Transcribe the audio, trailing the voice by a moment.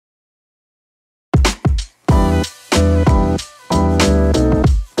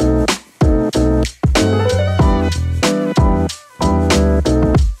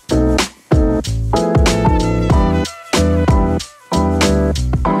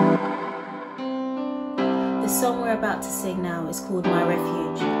about to sing now is called My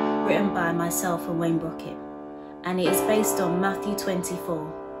Refuge, written by myself and Wayne Brockett, and it is based on Matthew 24,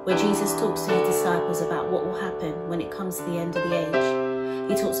 where Jesus talks to his disciples about what will happen when it comes to the end of the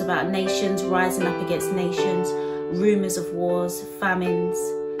age. He talks about nations rising up against nations, rumours of wars, famines,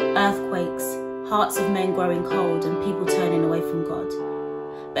 earthquakes, hearts of men growing cold, and people turning away from God.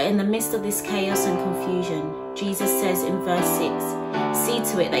 But in the midst of this chaos and confusion, Jesus says in verse 6, "See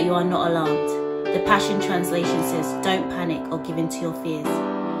to it that you are not alarmed." The Passion Translation says, "Don't panic or give in to your fears."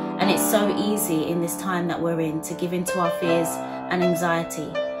 And it's so easy in this time that we're in to give in to our fears and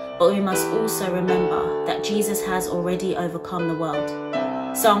anxiety. But we must also remember that Jesus has already overcome the world.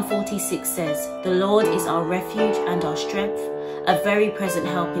 Psalm 46 says, "The Lord is our refuge and our strength, a very present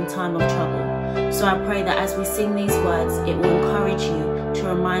help in time of trouble." So I pray that as we sing these words, it will encourage you to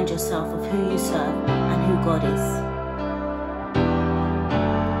remind yourself of who you serve and who God is.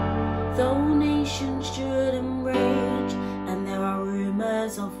 Though nations should rage and there are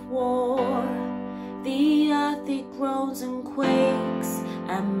rumors of war, the earth it groans and quakes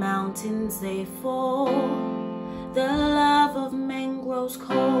and mountains they fall. The love of men grows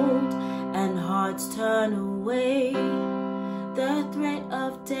cold and hearts turn away. The threat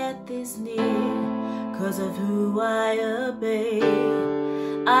of death is near 'cause of who I obey.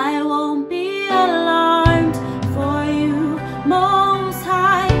 I won't be alarmed, for you, Most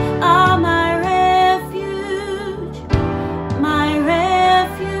High, are my refuge,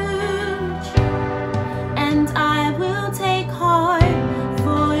 and I will take heart,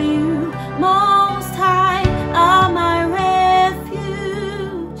 for you, Most High, are my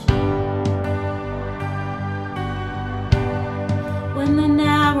refuge. When the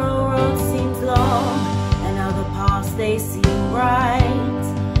narrow road seems long and other paths they seem right,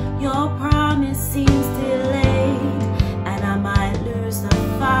 your promise seems delayed and I might lose the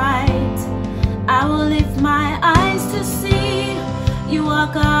fight. I will lift my eyes to see you are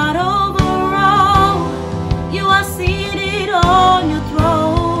God over all. You are seated on your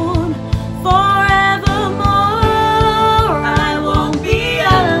throne forevermore. I won't be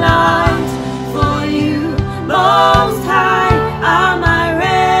alarmed, for you, Most High, are my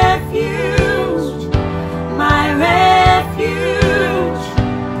refuge,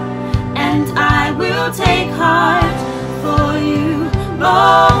 and I will take heart, for you,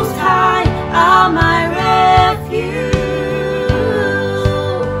 Most High, are my refuge.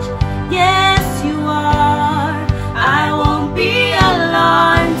 Yes, you are. I won't be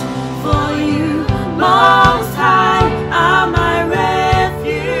alarmed, for you, Most High, are my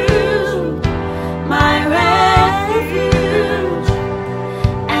refuge,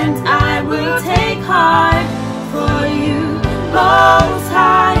 and I will take heart, for you, Most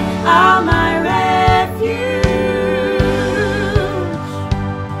High, are my refuge.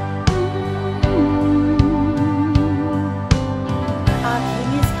 Our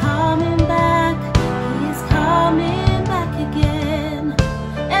King is coming back. He is coming back again.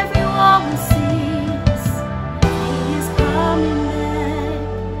 Everyone will cease. He is coming back.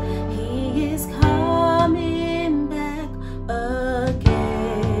 He is coming back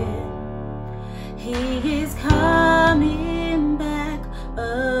again. He is coming back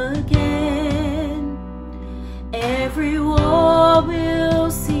again. Every war will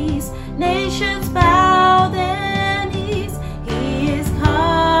cease, nations bow their knees. He is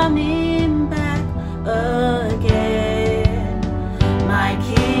coming back again. My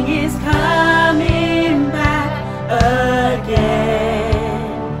King is coming back again.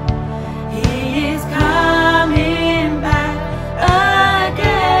 He is coming back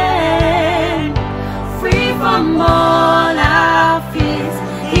again. Free from all our fears,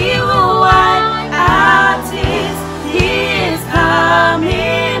 He will wipe our tears. He is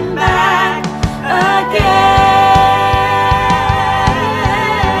coming back again.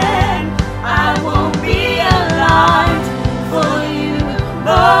 I won't be alarmed, for you,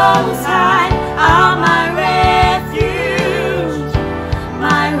 Most High, are my refuge,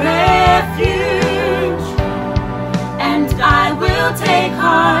 and I will take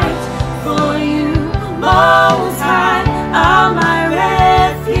heart, for you, Most High, are my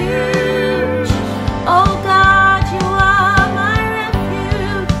refuge. Oh God, you are my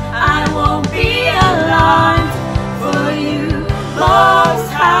refuge. I won't be alarmed, for you, Most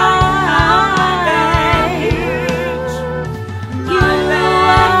High, are my refuge. You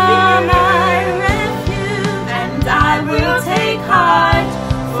are my refuge, and I will take heart,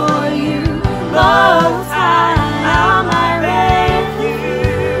 for you, Most High, are my refuge.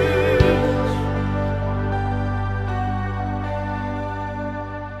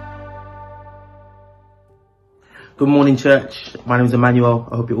 Good morning, church. My name is Emmanuel.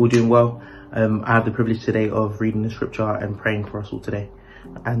 I hope you're all doing well. I have the privilege today of reading the scripture and praying for us all today.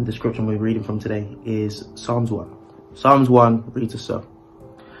 And the scripture we're reading from today is Psalms 1. Psalms 1 reads as so.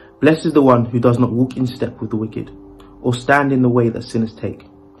 Blessed is the one who does not walk in step with the wicked, or stand in the way that sinners take,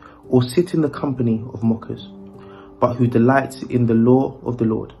 or sit in the company of mockers, but who delights in the law of the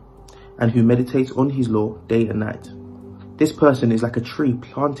Lord, and who meditates on his law day and night. This person is like a tree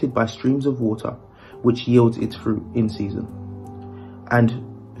planted by streams of water, which yields its fruit in season, and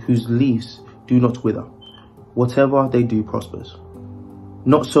whose leaves do not wither. Whatever they do prospers.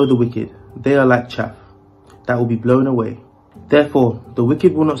 Not so the wicked, they are like chaff that will be blown away. Therefore the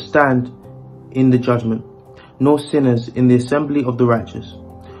wicked will not stand in the judgment, nor sinners in the assembly of the righteous.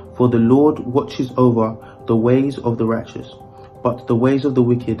 For the Lord watches over the ways of the righteous, but the ways of the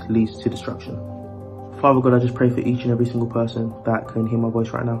wicked leads to destruction. Father God, I just pray for each and every single person that can hear my voice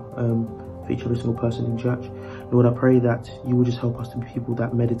right now, for each and every single person in church. Lord, I pray that you will just help us to be people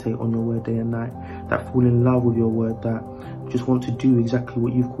that meditate on your word day and night, that fall in love with your word, that just want to do exactly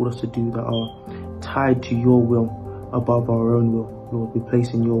what you've called us to do, that are tied to your will above our own will. Lord, we're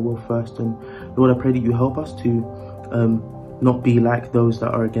placing your will first. And Lord, I pray that you help us to not be like those that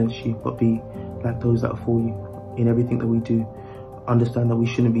are against you, but be like those that are for you in everything that we do. Understand that we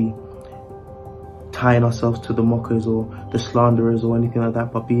shouldn't be tying ourselves to the mockers or the slanderers or anything like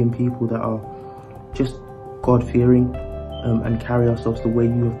that, but being people that are just God-fearing and carry ourselves the way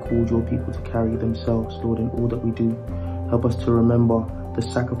you have called your people to carry themselves, Lord, in all that we do. Help us to remember the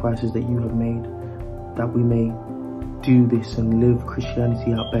sacrifices that you have made, that we may do this and live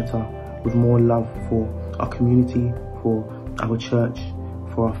Christianity out better with more love for our community, for our church,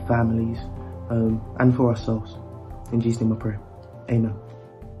 for our families, and for ourselves. In Jesus' name I pray. Amen.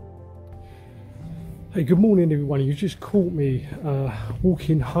 Hey, good morning everyone. You just caught me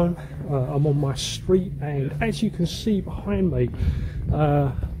walking home. I'm on my street, and as you can see behind me,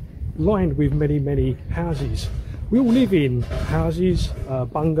 lined with many houses. We all live in houses,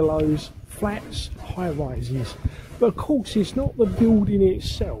 bungalows, flats, high-rises, but of course it's not the building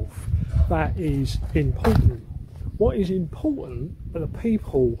itself that is important. What is important are the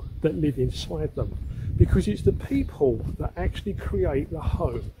people that live inside them, because it's the people that actually create the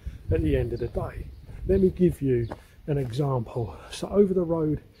home at the end of the day. Let me give you an example. So over the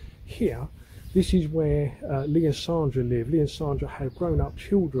road here, this is where Lee and Sandra live. Lee and Sandra have grown-up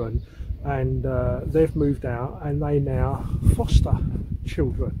children, and they've moved out, and they now foster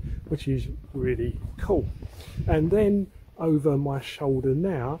children, which is really cool. And then over my shoulder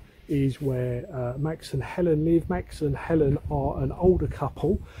now is where Max and Helen live. Max and Helen are an older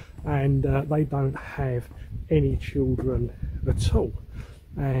couple, and they don't have any children at all.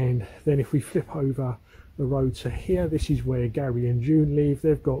 And then if we flip over the road to here, this is where Gary and June live.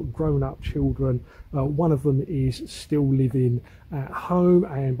 They've got grown-up children. One of them is still living at home,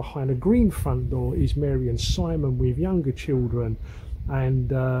 and behind a green front door is Mary and Simon with younger children,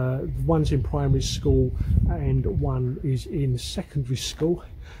 and one's in primary school and one is in secondary school.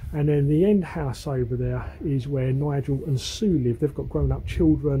 And then the end house over there is where Nigel and Sue live. They've got grown-up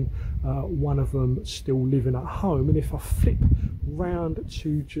children, one of them still living at home. And if I flip round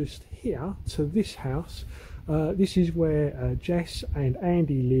to just here, to this house, this is where Jess and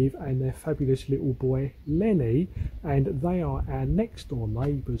Andy live, and their fabulous little boy Lenny, and they are our next door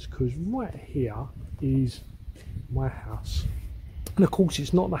neighbours, because right here is my house. And of course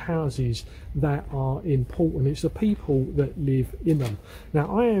it's not the houses that are important, it's the people that live in them.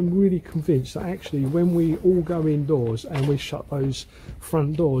 Now I am really convinced that actually when we all go indoors and we shut those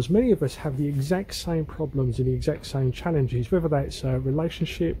front doors, many of us have the exact same problems and the exact same challenges, whether that's a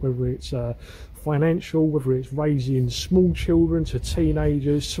relationship, whether it's financial, whether it's raising small children to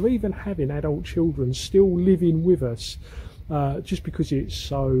teenagers, to even having adult children still living with us, just because it's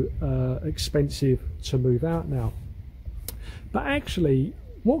so expensive to move out now. But actually,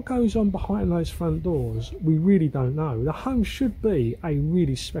 what goes on behind those front doors, we really don't know. The home should be a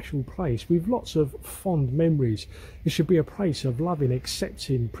really special place with lots of fond memories. It should be a place of loving,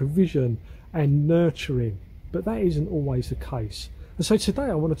 accepting, provision and nurturing. But that isn't always the case. And so today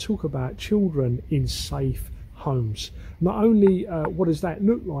I want to talk about children in safe homes. Not only what does that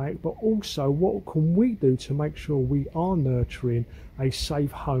look like, but also what can we do to make sure we are nurturing a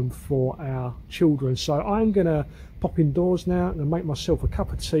safe home for our children. So I'm going to pop indoors now and make myself a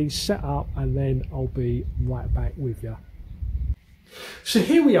cup of tea, set up, and then I'll be right back with you. So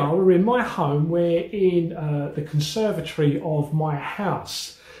here we are, we're in my home, we're in the conservatory of my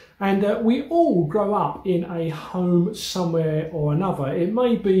house. And we all grow up in a home somewhere or another. It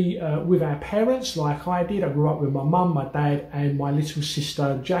may be with our parents, like I did. I grew up with my mum, my dad, and my little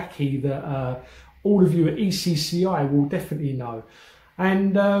sister Jackie, that all of you at ECCi will definitely know.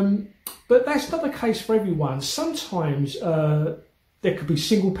 And but that's not the case for everyone. Sometimes there could be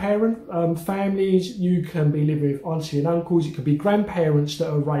single parent families. You can be living with auntie and uncles. It could be grandparents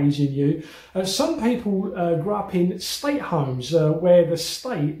that are raising you. Some people grow up in state homes where the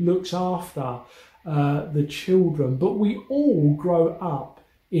state looks after the children. But we all grow up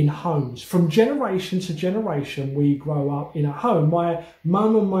in homes. From generation to generation, we grow up in a home. My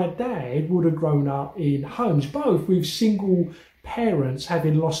mum and my dad would have grown up in homes, both with single parents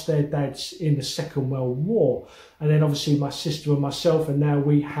having lost their dads in the Second World War. And then obviously my sister and myself, and now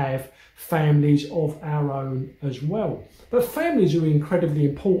we have families of our own as well. But families are incredibly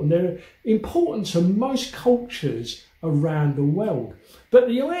important. They're important to most cultures around the world. But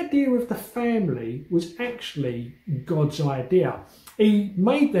the idea of the family was actually God's idea. He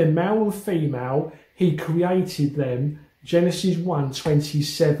made them male and female. He created them. Genesis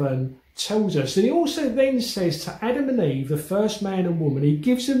 1:27 tells us. And he also then says to Adam and Eve, the first man and woman, he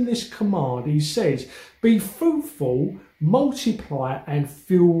gives them this command. He says, be fruitful, multiply and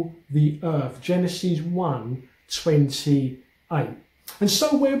fill the earth. Genesis 1:28. And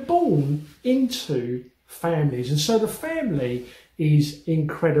so we're born into families. And so the family is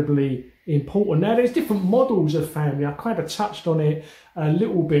incredibly important. Now, there's different models of family. I kind of touched on it a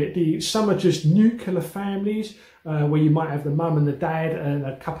little bit. Some are just nuclear families, where you might have the mum and the dad and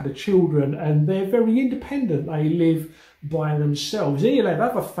a couple of children, and they're very independent. They live by themselves. Then you'll have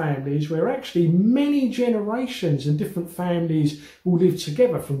other families where actually many generations and different families will live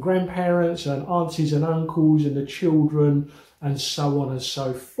together, from grandparents and aunties and uncles and the children and so on and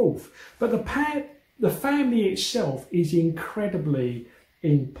so forth. But the family itself is incredibly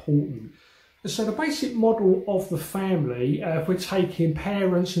important. So the basic model of the family, if we're taking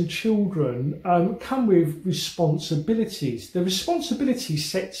parents and children, come with responsibilities. The responsibility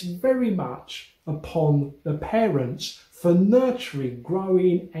sets very much upon the parents for nurturing,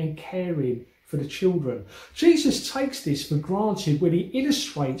 growing and caring for the children. Jesus takes this for granted when he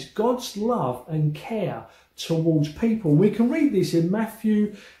illustrates God's love and care towards people. We can read this in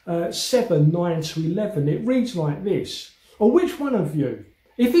Matthew 7:9-11. It reads like this. Or which one of you,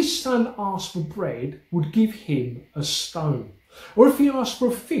 if his son asked for bread, would give him a stone? Or if he asked for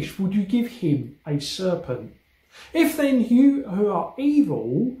a fish, would you give him a serpent? If then you who are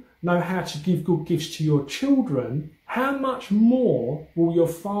evil know how to give good gifts to your children, how much more will your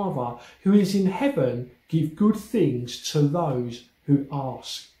Father who is in heaven give good things to those who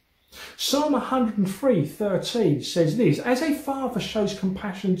ask? Psalm 103:13 says this, as a father shows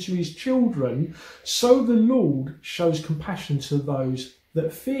compassion to his children, so the Lord shows compassion to those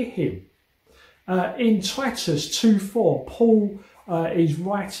that fear him. In Titus 2:4, Paul is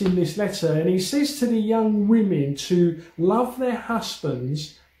writing this letter, and he says to the young women to love their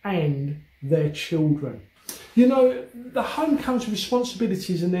husbands and their children. You know, the home comes with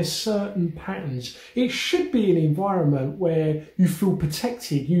responsibilities, and there's certain patterns. It should be an environment where you feel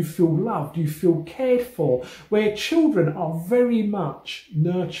protected, you feel loved, you feel cared for, where children are very much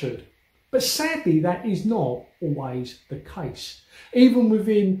nurtured. But sadly, that is not always the case. Even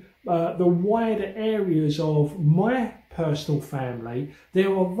within the wider areas of my personal family,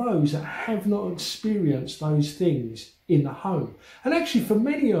 there are those that have not experienced those things in the home. And actually for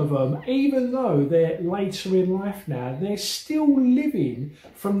many of them, even though they're later in life now, they're still living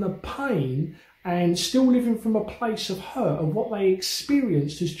from the pain and still living from a place of hurt of what they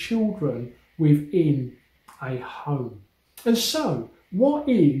experienced as children within a home. And so, what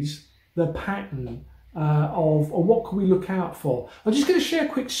is the pattern or what can we look out for? I'm just going to share a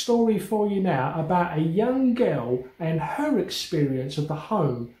quick story for you now about a young girl and her experience of the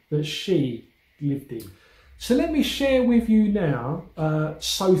home that she lived in. So let me share with you now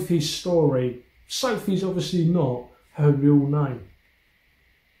Sophie's story. Sophie's obviously not her real name.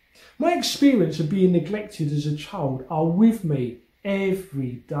 My experience of being neglected as a child are with me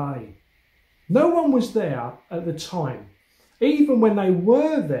every day. No one was there at the time. Even when they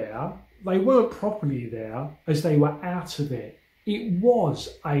were there, they weren't properly there as they were out of it. It was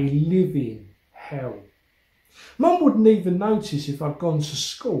a living hell. Mum wouldn't even notice if I'd gone to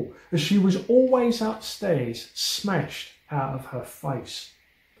school, as she was always upstairs, smashed out of her face.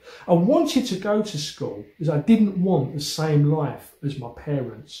 I wanted to go to school as I didn't want the same life as my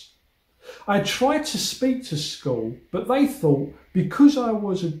parents. I tried to speak to school, but they thought because I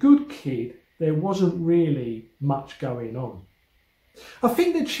was a good kid, there wasn't really much going on. I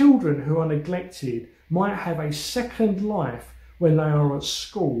think the children who are neglected might have a second life when they are at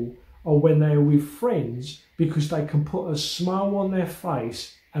school or when they are with friends, because they can put a smile on their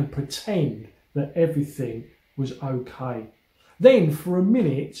face and pretend that everything was okay. Then for a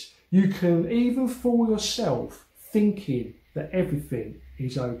minute you can even fool yourself thinking that everything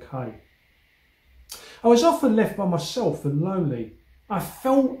is okay. I was often left by myself and lonely. I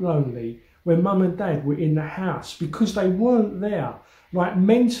felt lonely when mum and dad were in the house because they weren't there. Like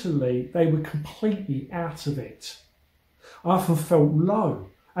mentally, they were completely out of it. I often felt low.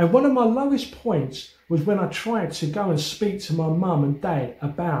 And one of my lowest points was when I tried to go and speak to my mum and dad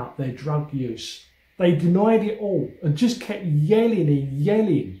about their drug use. They denied it all and just kept yelling and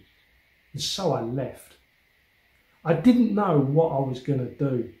yelling. And so I left. I didn't know what I was going to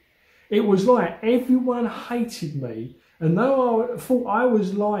do. It was like everyone hated me, and though I thought I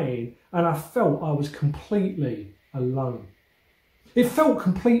was lying, and I felt I was completely alone. It felt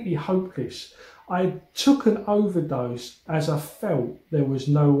completely hopeless. I took an overdose as I felt there was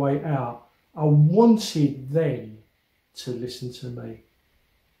no way out. I wanted them to listen to me.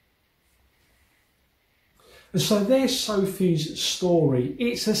 And so there's Sophie's story.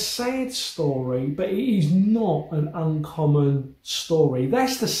 It's a sad story, but it is not an uncommon story.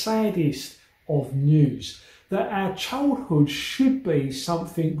 That's the saddest of news, that our childhood should be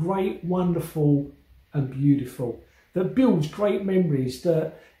something great, wonderful and beautiful, that builds great memories,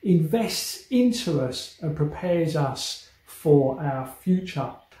 that invests into us and prepares us for our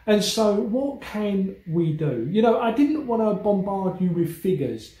future. And so what can we do? You know, I didn't want to bombard you with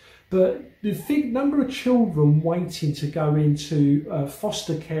figures, but the number of children waiting to go into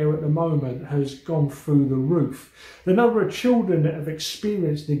foster care at the moment has gone through the roof. The number of children that have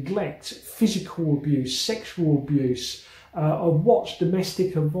experienced neglect, physical abuse, sexual abuse, or watched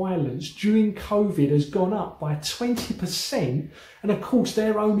domestic violence during COVID has gone up by 20%. And of course,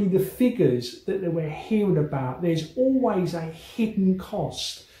 they're only the figures that we're hearing about. There's always a hidden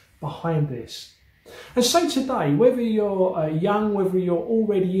cost behind this. And so today, whether you're young, whether you're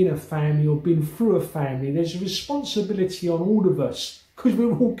already in a family or been through a family, there's a responsibility on all of us, because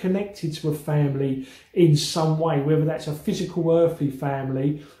we're all connected to a family in some way, whether that's a physical earthly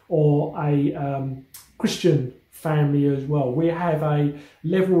family or a Christian family as well. We have a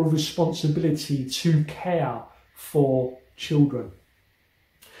level of responsibility to care for children.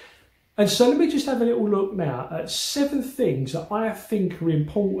 And so let me just have a little look now at 7 things that I think are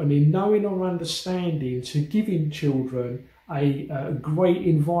important in knowing or understanding to giving children a great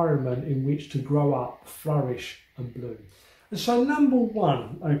environment in which to grow up, flourish and bloom. And so number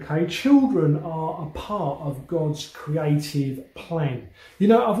 1, okay, children are a part of God's creative plan. You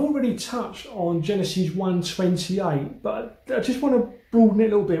know, I've already touched on Genesis 1:28, but I just want to broaden it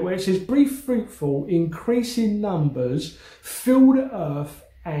a little bit, where it says, "Be fruitful, increase in numbers, fill the earth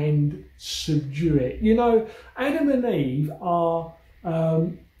and subdue it." You know, Adam and Eve are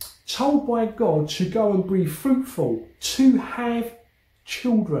told by God to go and be fruitful, to have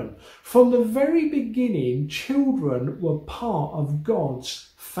children. From the very beginning, children were part of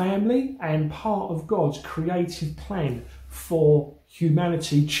God's family and part of God's creative plan for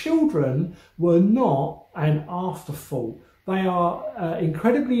humanity. Children were not an afterthought. They are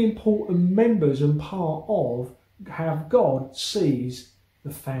incredibly important members and part of how God sees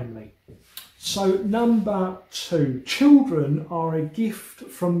the family. So number 2, children are a gift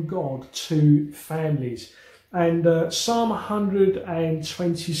from God to families. And Psalm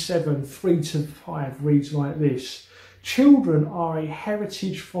 127, 3-5 reads like this: "Children are a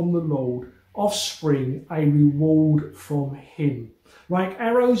heritage from the Lord, offspring a reward from him. Like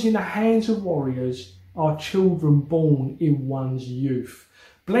arrows in the hands of warriors are children born in one's youth.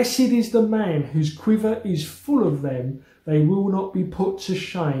 Blessed is the man whose quiver is full of them. They will not be put to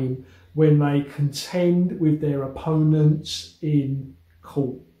shame when they contend with their opponents in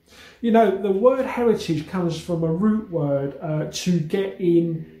court." You know, the word heritage comes from a root word, to get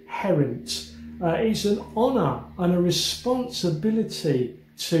inherent. It's an honour and a responsibility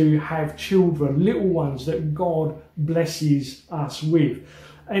to have children, little ones that God blesses us with.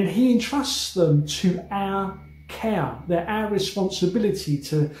 And he entrusts them to our care. They're our responsibility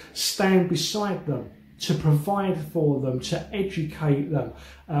to stand beside them, to provide for them, to educate them,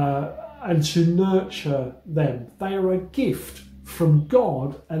 and to nurture them. They are a gift from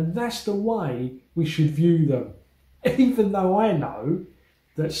God, and that's the way we should view them. Even though I know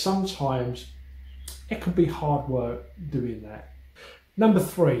that sometimes it can be hard work doing that. Number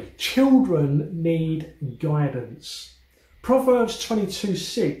 3, children need guidance. Proverbs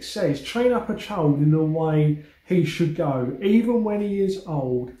 22:6 says, "Train up a child in the way he should go. Even when he is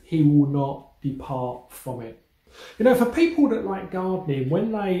old, he will not depart from it." You know, for people that like gardening,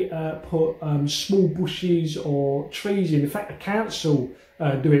 when they put small bushes or trees in fact the council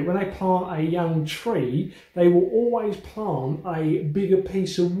do it, when they plant a young tree, they will always plant a bigger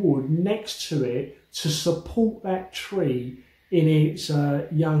piece of wood next to it to support that tree in its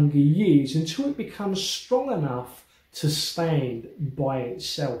younger years until it becomes strong enough to stand by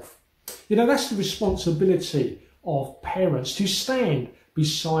itself. You know, that's the responsibility of parents, to stand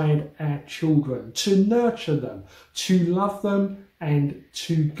beside our children, to nurture them, to love them and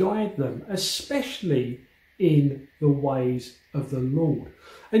to guide them, especially in the ways of the Lord.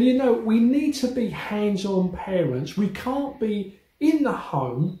 And you know, we need to be hands-on parents. We can't be in the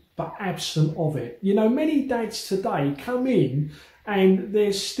home but absent of it. You know, many dads today come in and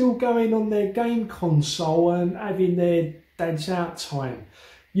they're still going on their game console and having their dad's out time.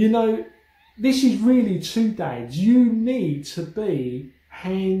 You know, this is really to dads. You need to be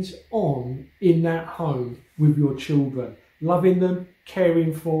hands-on in that home with your children, loving them,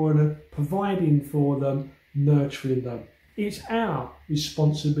 caring for them, providing for them, nurturing them. It's our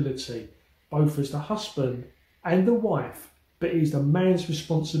responsibility, both as the husband and the wife, but it is the man's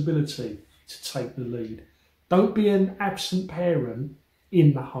responsibility to take the lead. Don't be an absent parent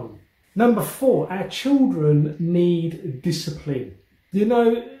in the home. Number 4, our children need discipline. You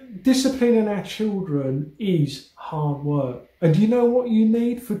know, disciplining our children is hard work. And do you know what you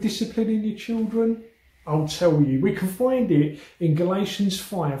need for disciplining your children? I'll tell you. We can find it in Galatians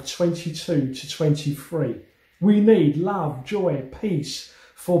 5:22 to 23. We need love, joy, peace,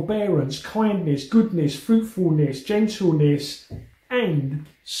 forbearance, kindness, goodness, fruitfulness, gentleness, and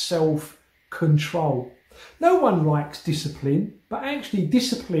self-control. No one likes discipline, but actually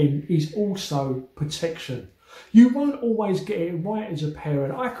discipline is also protection. You won't always get it right as a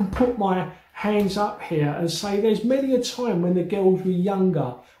parent. I can put my hands up here and say there's many a time when the girls were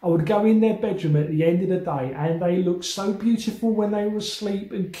younger, I would go in their bedroom at the end of the day and they looked so beautiful when they were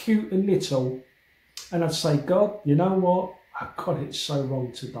asleep and cute and little. And I'd say, God, you know what? I got it so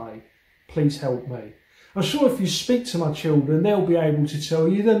wrong today. Please help me. I'm sure if you speak to my children, they'll be able to tell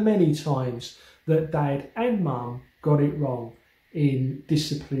you the many times that dad and mum got it wrong in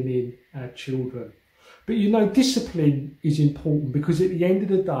disciplining our children. But you know, discipline is important because at the end of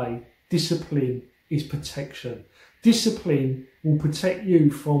the day, discipline is protection. Discipline will protect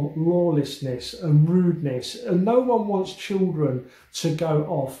you from lawlessness and rudeness, and no one wants children to go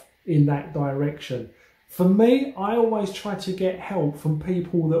off in that direction. For me, I always try to get help from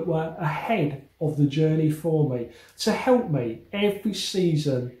people that were ahead of the journey for me, to help me every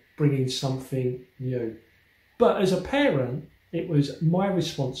season bringing something new. But as a parent, it was my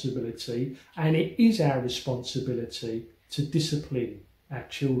responsibility, and it is our responsibility, to discipline our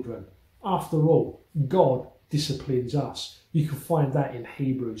children. After all, God disciplines us. You can find that in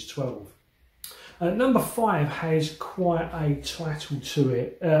Hebrews 12. Number 5 has quite a title to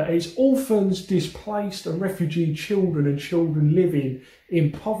it. It's Orphans, Displaced and Refugee Children and Children Living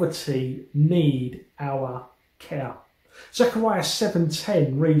in Poverty Need Our Care. Zechariah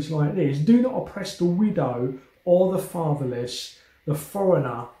 7:10 reads like this: Do not oppress the widow or the fatherless, the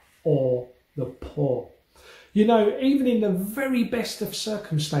foreigner or the poor. You know, even in the very best of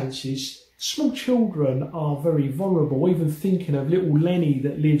circumstances, small children are very vulnerable. Even thinking of little Lenny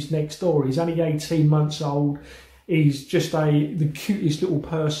that lives next door. He's only 18 months old. He's just the cutest little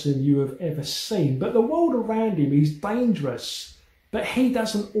person you have ever seen. But the world around him is dangerous. But he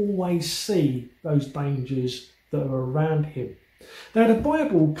doesn't always see those dangers that are around him. Now, the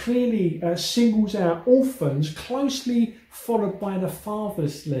Bible clearly singles out orphans, closely followed by the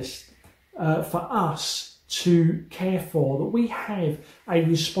fatherless, for us to care for, that we have a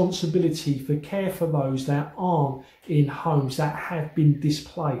responsibility for care for those that aren't in homes, that have been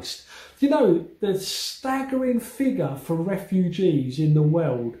displaced. You know, the staggering figure for refugees in the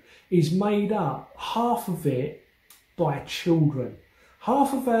world is made up, half of it, by children.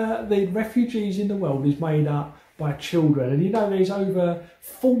 Half of the refugees in the world is made up by children. And you know, there's over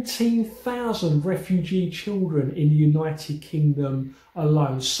 14,000 refugee children in the United Kingdom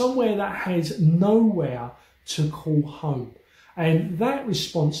alone, somewhere that has nowhere to call home. And that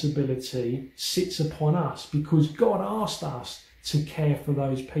responsibility sits upon us because God asked us to care for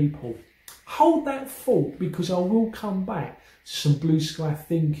those people. Hold that thought, because I will come back to some blue sky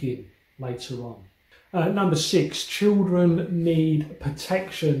thinking later on. Number 6, children need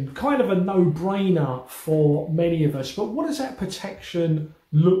protection. Kind of a no-brainer for many of us, but what does that protection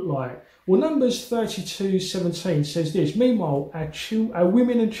look like? Well, Numbers 32:17 says this: Meanwhile, our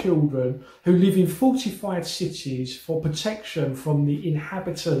women and children who live in fortified cities for protection from the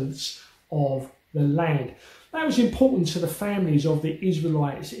inhabitants of the land. That was important to the families of the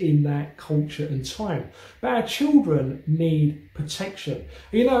Israelites in that culture and time. But our children need protection.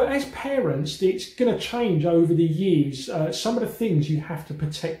 You know, as parents, it's going to change over the years. Some of the things you have to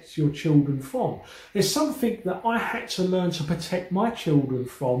protect your children from. There's something that I had to learn to protect my children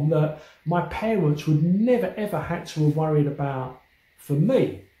from that my parents would never ever had to have worried about for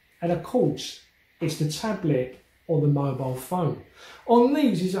me. And of course, it's the tablet or the mobile phone. On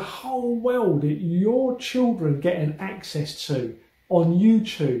these is a whole world that your children get an access to on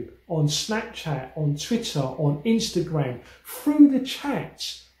YouTube, on Snapchat, on Twitter, on Instagram, through the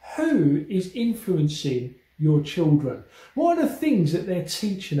chats. Who is influencing your children? What are the things that they're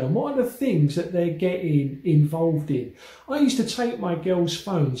teaching them? What are the things that they're getting involved in? I used to take my girls'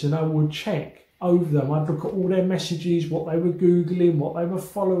 phones and I would check over them. I'd look at all their messages, what they were Googling, what they were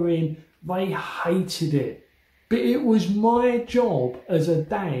following. They hated it. But it was my job as a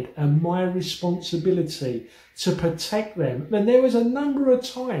dad and my responsibility to protect them. And there was a number of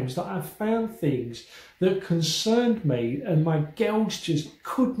times that I found things that concerned me and my girls just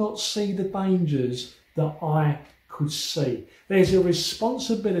could not see the dangers that I could see. There's a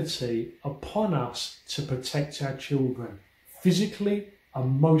responsibility upon us to protect our children, physically,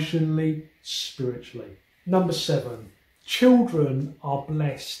 emotionally, spiritually. Number 7, children are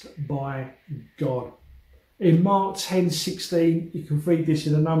blessed by God. In Mark 10:16, you can read this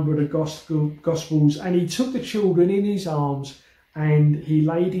in a number of the Gospels, and he took the children in his arms and he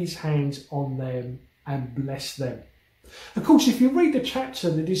laid his hands on them and blessed them. Of course, if you read the chapter,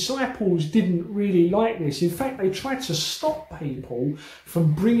 the disciples didn't really like this. In fact, they tried to stop people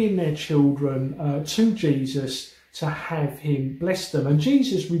from bringing their children to Jesus to have him bless them. And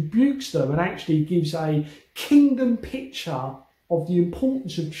Jesus rebukes them and actually gives a kingdom picture of the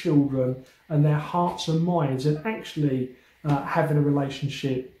importance of children and their hearts and minds and actually having a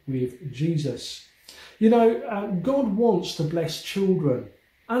relationship with Jesus. You know, God wants to bless children.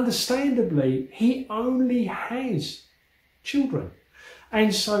 Understandably, he only has children.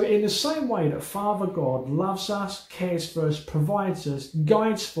 And so in the same way that Father God loves us, cares for us, provides us,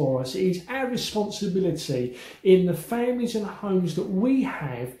 guides for us, it is our responsibility in the families and homes that we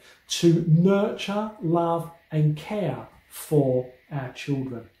have to nurture, love and care for our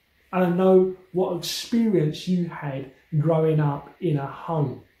children. And I know what experience you had growing up in a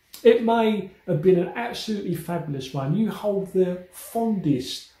home. It may have been an absolutely fabulous one. You hold the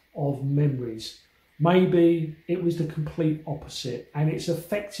fondest of memories. Maybe it was the complete opposite and it's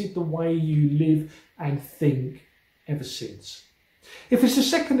affected the way you live and think ever since. If it's the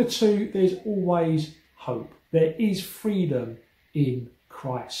second of two, there's always hope. There is freedom in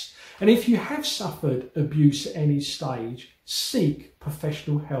Christ. And if you have suffered abuse at any stage, seek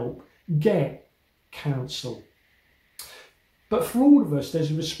professional help, get counsel. But for all of us,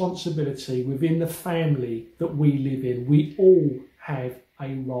 there's a responsibility within the family that we live in. We all have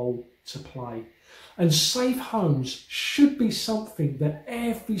a role to play. And safe homes should be something that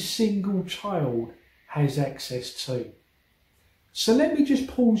every single child has access to. So let me just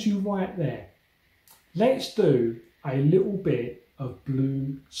pause you right there. Let's do a little bit of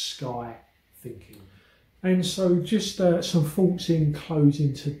blue sky thinking. And so just some thoughts in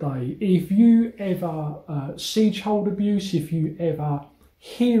closing today. If you ever see child abuse, if you ever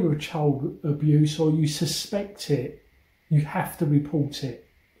hear of child abuse or you suspect it, you have to report it.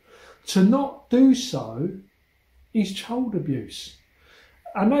 To not do so is child abuse.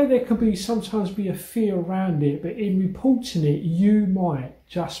 I know there can sometimes be a fear around it, but in reporting it, you might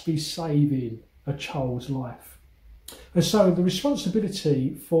just be saving a child's life. And so the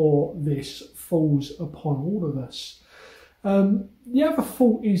responsibility for this falls upon all of us. The other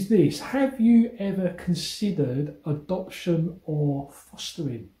thought is this: have you ever considered adoption or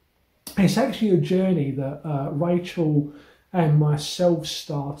fostering? It's actually a journey that Rachel and myself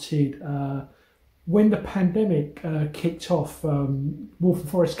started when the pandemic kicked off. Waltham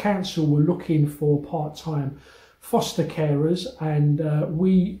Forest Council were looking for part-time foster carers, and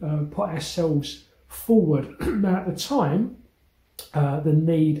we put ourselves forward. Now at the time, the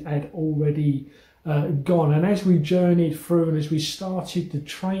need had already gone, and as we journeyed through and as we started the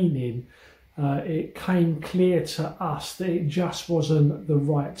training, it came clear to us that it just wasn't the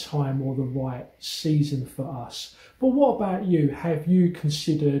right time or the right season for us. But what about you? Have you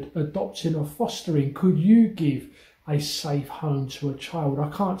considered adopting or fostering? Could you give a safe home to a child? I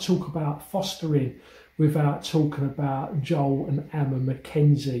can't talk about fostering without talking about Joel and Emma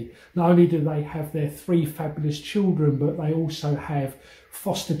Mackenzie. Not only do they have their 3 fabulous children, but they also have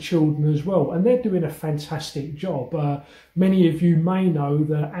foster children as well, and they're doing a fantastic job. Many of you may know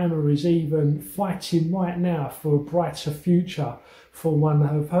that Emma is even fighting right now for a brighter future for one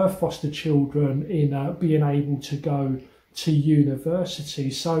of her foster children in being able to go to university.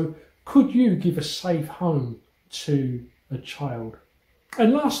 So could you give a safe home to a child?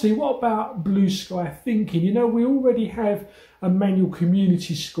 And lastly, what about blue sky thinking? You know, we already have a manual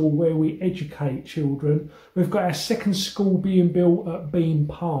community school where we educate children. We've got our second school being built at Bean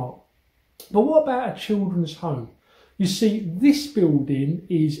Park. But what about a children's home? You see, this building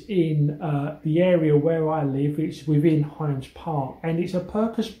is in the area where I live. It's within Hymes Park, and it's a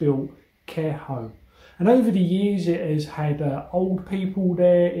purpose-built care home. And over the years, it has had old people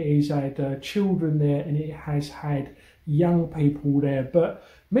there, it has had children there, and it has had young people there. But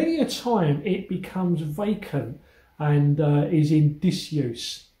many a time, it becomes vacant and is in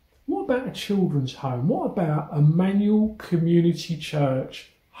disuse. What about a children's home? What about a Manual Community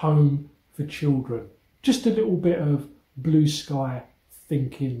Church home for children? Just a little bit of blue sky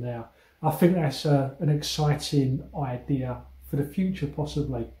thinking there. I think that's an exciting idea for the future,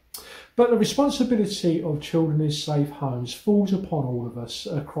 possibly. But the responsibility of children in safe homes falls upon all of us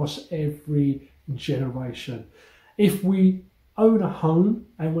across every generation. If we own a home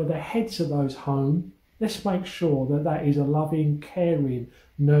and we're the heads of those homes, let's make sure that that is a loving, caring,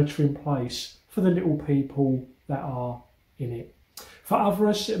 nurturing place for the little people that are in it. For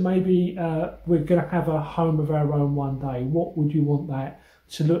others, maybe we're going to have a home of our own one day. What would you want that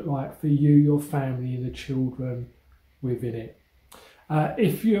to look like for you, your family, and the children within it?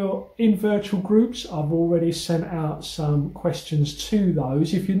 If you're in virtual groups, I've already sent out some questions to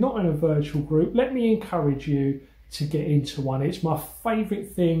those. If you're not in a virtual group, let me encourage you to get into one. It's my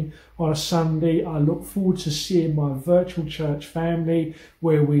favourite thing on a Sunday. I look forward to seeing my virtual church family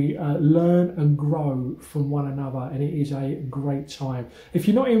where we learn and grow from one another, and it is a great time. If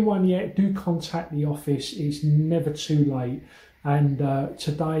you're not in one yet, do contact the office. It's never too late. And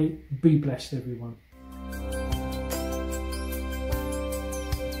today, be blessed, everyone.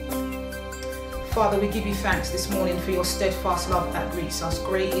 Father, we give you thanks this morning for your steadfast love that greets us.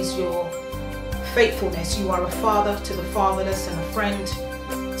 Great is your faithfulness. You are a father to the fatherless and a friend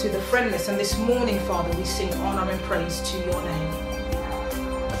to the friendless. And this morning, Father, we sing honor and praise to your name.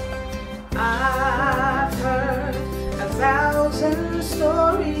 I've heard 1,000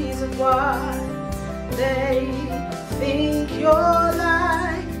 stories of what they think you're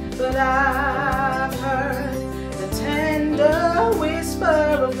like, but I've heard the tender whisper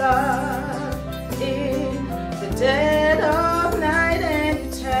of love in the dead of night, and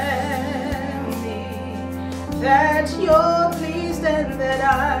you tell me that you're pleased and that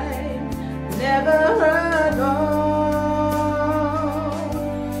I'm never alone.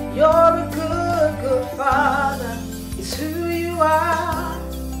 You're a good, good Father. It's who you are.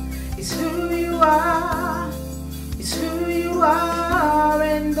 It's who you are. It's who you are,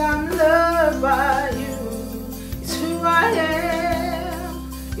 and I'm loved by you. It's who I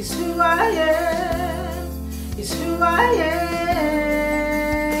am. It's who I am. It's who I am.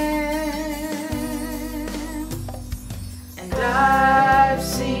 And I've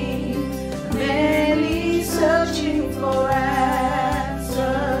seen many searching for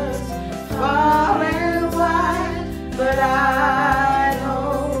answers far and wide, but I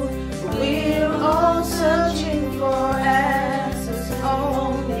know we're all searching for answers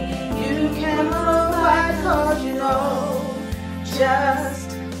only you can provide, 'cause you know just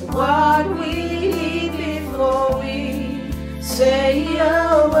what we need before we say a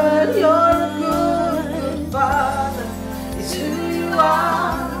word. You're a good, good Father. It's who you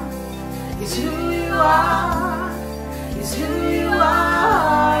are. It's who you are. It's who you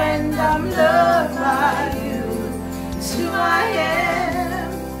are, and I'm loved by you. It's who I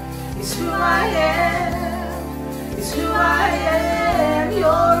am. It's who I am. It's who I am.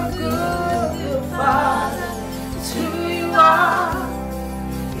 You're a good, good Father. It's who you are.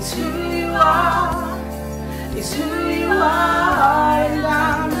 It's who you are. It's who you are, and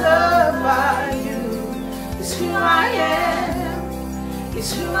I'm loved by you. It's who I am.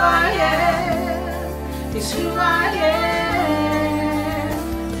 It's who I am. It's who I am.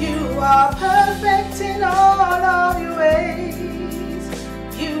 You are perfect in all of your ways.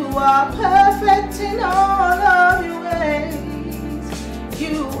 You are perfect in all of your ways.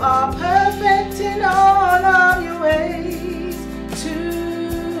 You are perfect in all of your ways to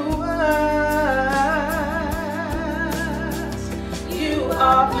us. You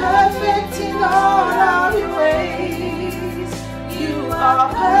are perfect in all of your ways. You are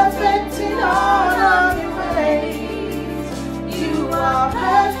perfect in all of your ways. You are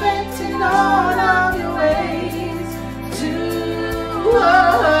perfect in all of your ways to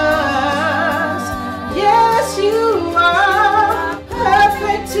us. Yes, you are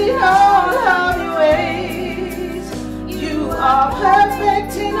perfect in all of your ways. You are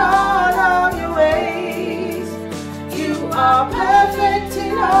perfect in all of your ways. You are perfect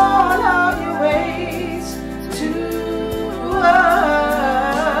in all of your ways to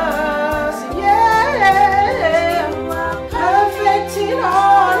us. Yeah, perfect in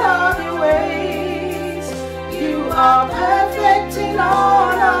all of your ways. You are perfect in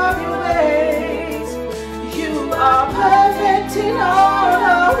all of your ways. You are perfect.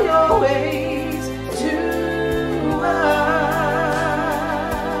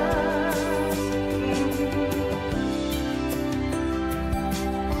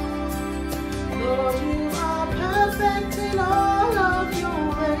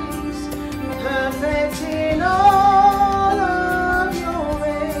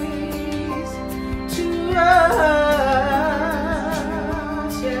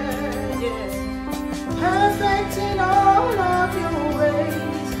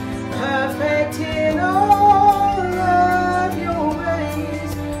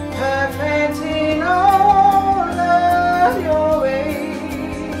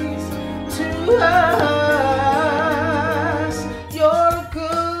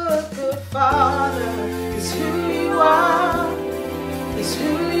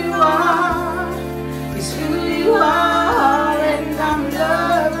 you are. It's who you are, and I'm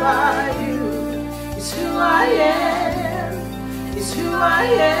loved by you. It's who I am. It's who I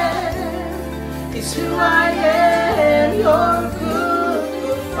am. It's who I am. You're a good,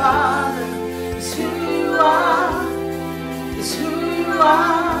 good Father. It's who you are. It's who you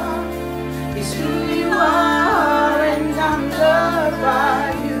are. It's who you are, and I'm loved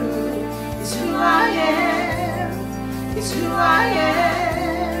by you. It's who I am. It's who I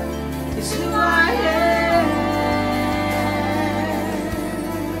am. It's who I am.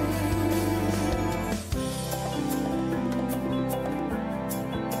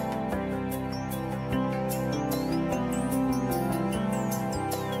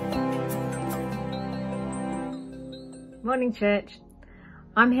 Morning, church.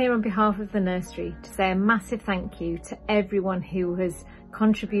 I'm here on behalf of the nursery to say a massive thank you to everyone who has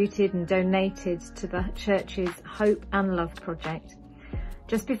contributed and donated to the church's Hope and Love project.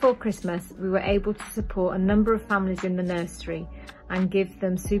 Just before Christmas, we were able to support a number of families in the nursery and give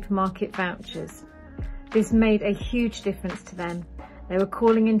them supermarket vouchers. This made a huge difference to them. They were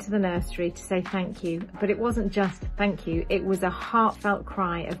calling into the nursery to say thank you, but it wasn't just thank you, it was a heartfelt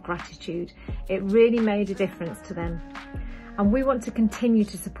cry of gratitude. It really made a difference to them. And we want to continue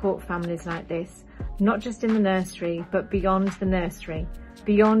to support families like this, not just in the nursery, but beyond the nursery,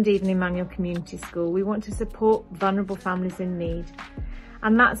 beyond Eden Emmanuel Community School. We want to support vulnerable families in need.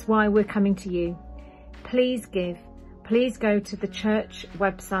 And that's why we're coming to you. Please give. Please go to the church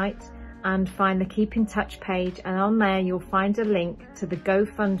website and find the Keep in Touch page, and on there you'll find a link to the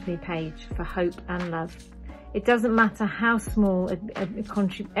GoFundMe page for Hope and Love. It doesn't matter how small,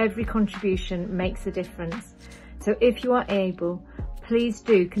 every contribution makes a difference. So if you are able, please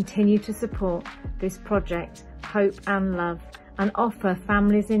do continue to support this project, Hope and Love, and offer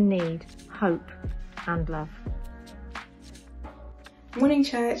families in need hope and love. Morning,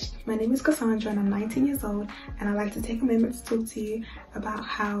 church. My name is Cassandra and I'm 19 years old, and I'd like to take a moment to talk to you about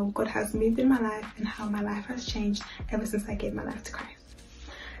how God has moved in my life and how my life has changed ever since I gave my life to Christ.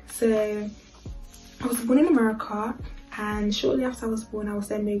 So I was born in America, and shortly after I was born, I was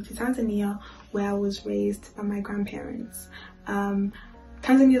then moved to Tanzania, where I was raised by my grandparents.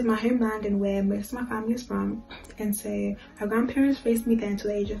 Tanzania is my homeland and where most of my family is from, and so my grandparents raised me there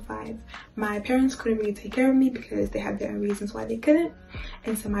until the age of 5. My parents couldn't really take care of me because they had their own reasons why they couldn't,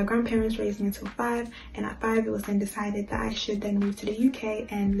 and so my grandparents raised me until 5, and at 5 it was then decided that I should then move to the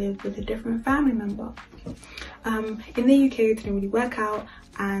UK and live with a different family member. In the UK it didn't really work out,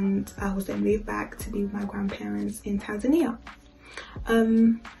 and I was then moved back to be with my grandparents in Tanzania.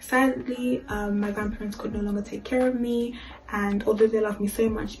 Sadly, my grandparents could no longer take care of me, and although they loved me so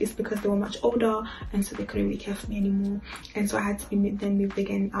much, it's because they were much older, and so they couldn't really care for me anymore, and so I had to be then moved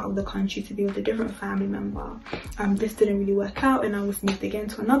again out of the country to be with a different family member. This didn't really work out, and I was moved again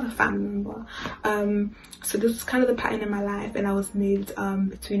to another family member. So this was kind of the pattern in my life, and I was moved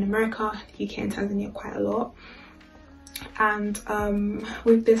between America, UK and Tanzania quite a lot. And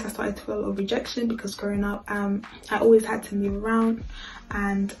with this I started to feel a lot of rejection, because growing up I always had to move around,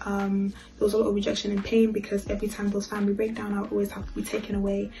 and there was a lot of rejection and pain, because every time there was family breakdown I would always have to be taken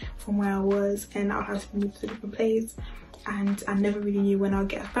away from where I was, and I would have to move to a different place, and I never really knew when I would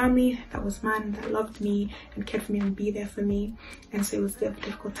get a family that was mine, that loved me and cared for me and would be there for me. And so it was a bit of a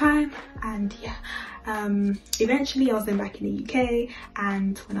difficult time, and yeah, eventually I was then back in the UK,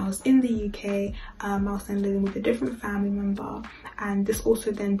 and when I was in the UK I was then living with a different family member, and this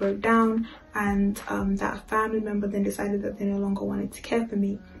also then broke down, and that family member then decided that they no longer wanted to care for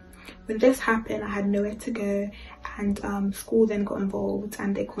me. When this happened, I had nowhere to go, and school then got involved,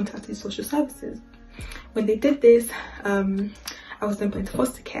 and they contacted social services. When they did this, I was then put into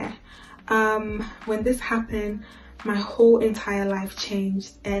foster care. When this happened, my whole entire life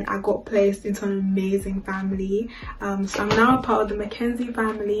changed, and I got placed into an amazing family. So I'm now a part of the Mackenzie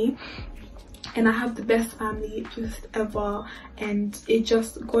family, and I have the best family just ever, and it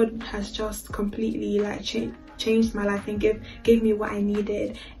just, God has just completely like changed my life and gave me what I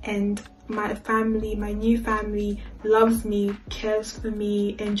needed. And my family, my new family, loves me, cares for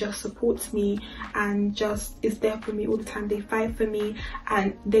me, and just supports me, and just is there for me all the time. They fight for me,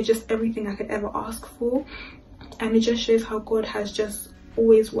 and they're just everything I could ever ask for. And it just shows how God has just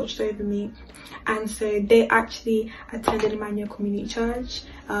always watched over me. And so they actually attended Emmanuel Community Church.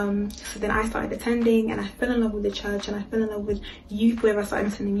 So then I started attending, and I fell in love with the church, and I fell in love with Youth Wave. I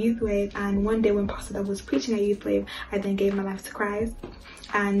started attending Youth Wave, and one day when Pastor Dad was preaching at Youth Wave, I then gave my life to Christ.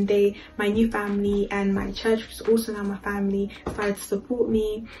 And my new family and my church, which is also now my family, started to support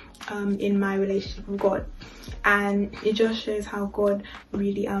me in my relationship with God. And it just shows how God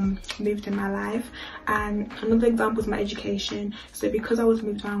really moved in my life. And another example is my education. So because I was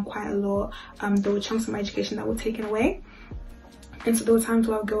moved around quite a lot, there were chunks of my education that were taken away. And so there were times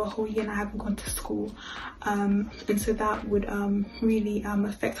where I'll go a whole year and I haven't gone to school. And so that would really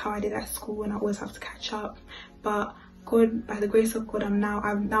affect how I did at school, and I always have to catch up. But God, by the grace of God,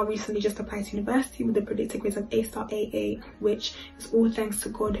 I've now recently just applied to university with a predicted grade of A*A8, which is all thanks to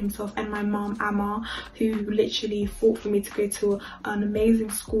God himself and my mom, Amma, who literally fought for me to go to an amazing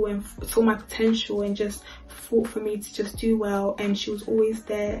school and saw my potential and just fought for me to just do well. And she was always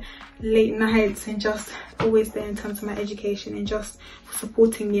there late nights and just always there in terms of my education and just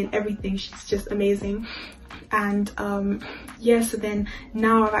supporting me in everything. She's just amazing. And yeah, so then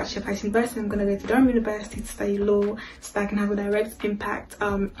now I've actually applied to university. I'm going to go to Durham University to study law so that I can have a direct impact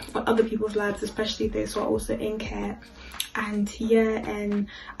on other people's lives, especially those who are also in care. And yeah, and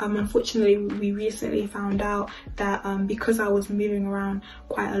unfortunately we recently found out that because I was moving around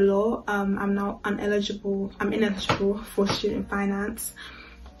quite a lot, I'm now ineligible for student finance.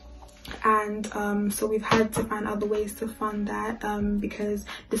 And so we've had to find other ways to fund that, because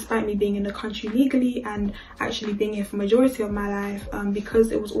despite me being in the country legally and actually being here for majority of my life,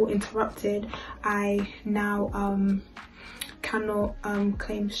 because it was all interrupted, I now cannot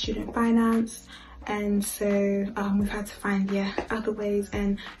claim student finance. And so we've had to find other ways,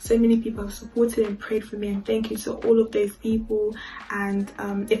 and so many people have supported and prayed for me, and thank you to all of those people. And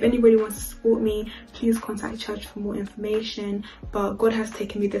if anybody wants to support me, please contact church for more information. But God has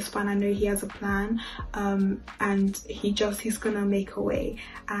taken me this far, and I know he has a plan, and he's gonna make a way.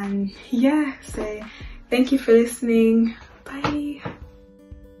 And yeah, so thank you for listening. Bye.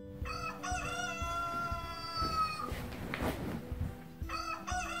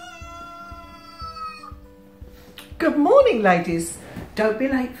 Good morning, ladies. Don't be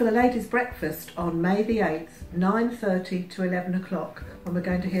late for the ladies' breakfast on May the 8th, 9:30 to 11 o'clock, when we're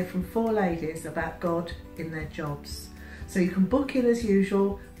going to hear from 4 ladies about God in their jobs. So you can book in as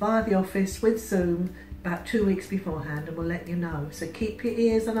usual via the office with Zoom about 2 weeks beforehand, and we'll let you know. So keep your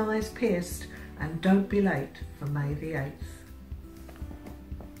ears and eyes pierced and don't be late for May the 8th.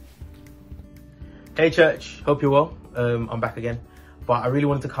 Hey church, hope you're well. I'm back again, but I really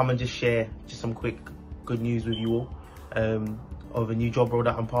wanted to come and just share some quick good news with you all of a new job role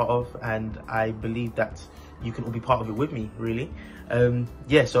that I'm part of, and I believe that you can all be part of it with me, really.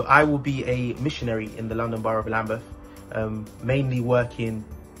 Yeah, so I will be a missionary in the London Borough of Lambeth, mainly working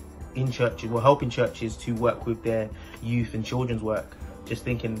in churches, well, helping churches to work with their youth and children's work, just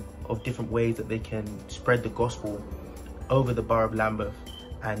thinking of different ways that they can spread the gospel over the Borough of Lambeth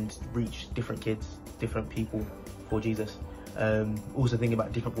and reach different kids, different people for Jesus. Also thinking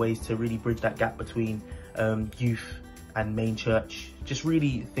about different ways to really bridge that gap between youth and main church, just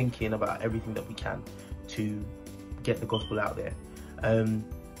really thinking about everything that we can to get the gospel out there.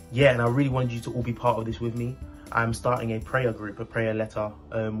 Yeah, and I really wanted you to all be part of this with me. I'm starting a prayer group, a prayer letter,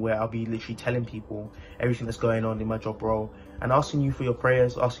 where I'll be literally telling people everything that's going on in my job role and asking you for your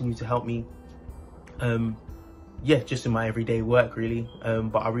prayers, asking you to help me, yeah, just in my everyday work, really.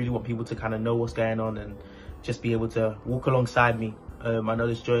 But I really want people to kind of know what's going on and just be able to walk alongside me. I know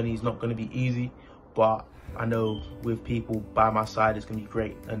this journey is not going to be easy, but I know with people by my side it's going to be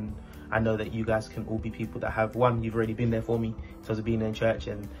great. And I know that you guys can all be people that have, one, you've already been there for me in terms of being in church,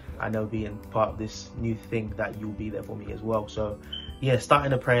 and I know being part of this new thing that you'll be there for me as well. So yeah,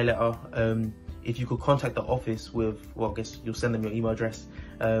 starting a prayer letter. If you could contact the office with, well, I guess you'll send them your email address,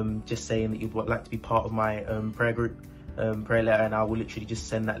 just saying that you'd like to be part of my prayer group, prayer letter, and I will literally just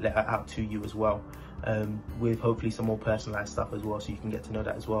send that letter out to you as well, with hopefully some more personalized stuff as well, so you can get to know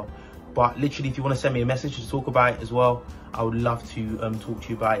that as well. But literally, if you want to send me a message to talk about it as well, I would love to talk to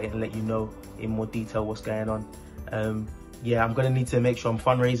you about it and let you know in more detail what's going on. Yeah, I'm going to need to make sure I'm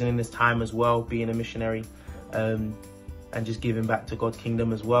fundraising in this time as well, being a missionary, and just giving back to God's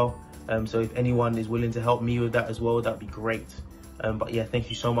kingdom as well. So if anyone is willing to help me with that as well, that'd be great. But yeah, thank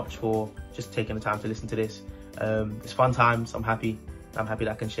you so much for just taking the time to listen to this. It's fun times. I'm happy that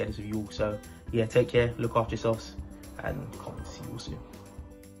I can share this with you all. So yeah, take care, look after yourselves, and can't wait to see you all soon.